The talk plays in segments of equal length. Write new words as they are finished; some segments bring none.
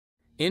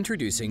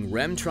Introducing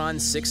Remtron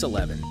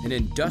 611, an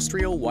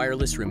industrial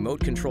wireless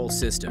remote control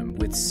system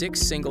with 6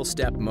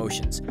 single-step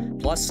motions,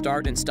 plus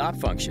start and stop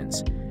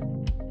functions.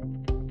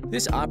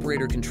 This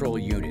operator control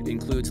unit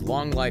includes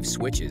long-life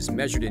switches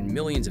measured in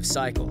millions of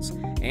cycles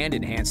and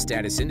enhanced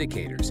status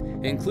indicators,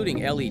 including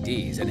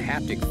LEDs and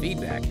haptic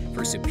feedback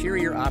for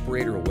superior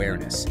operator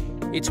awareness.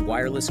 Its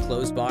wireless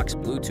closed-box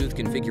Bluetooth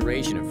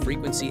configuration of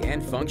frequency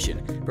and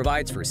function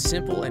provides for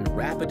simple and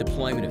rapid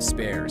deployment of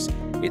spares.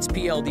 Its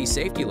PLD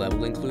safety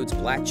level includes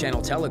black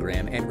channel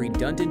telegram and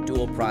redundant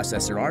dual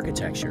processor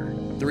architecture.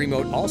 The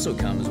remote also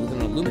comes with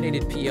an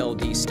illuminated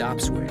PLD stop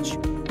switch.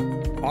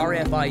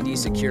 RFID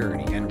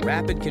security and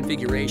rapid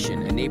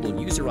configuration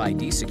enable user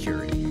ID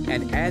security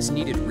and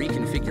as-needed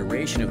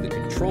reconfiguration of the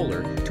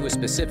controller to a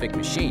specific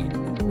machine.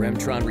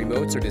 Remtron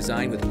remotes are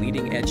designed with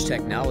leading-edge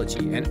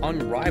technology and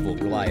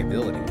unrivaled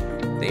reliability.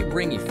 They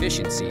bring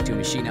efficiency to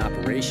machine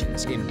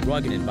operations in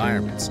rugged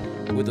environments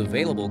with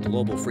available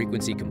global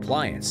frequency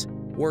compliance.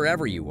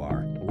 Wherever you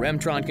are,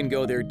 Remtron can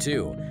go there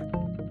too.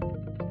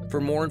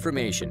 For more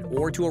information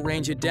or to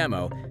arrange a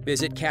demo,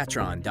 visit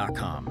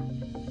Cattron.com.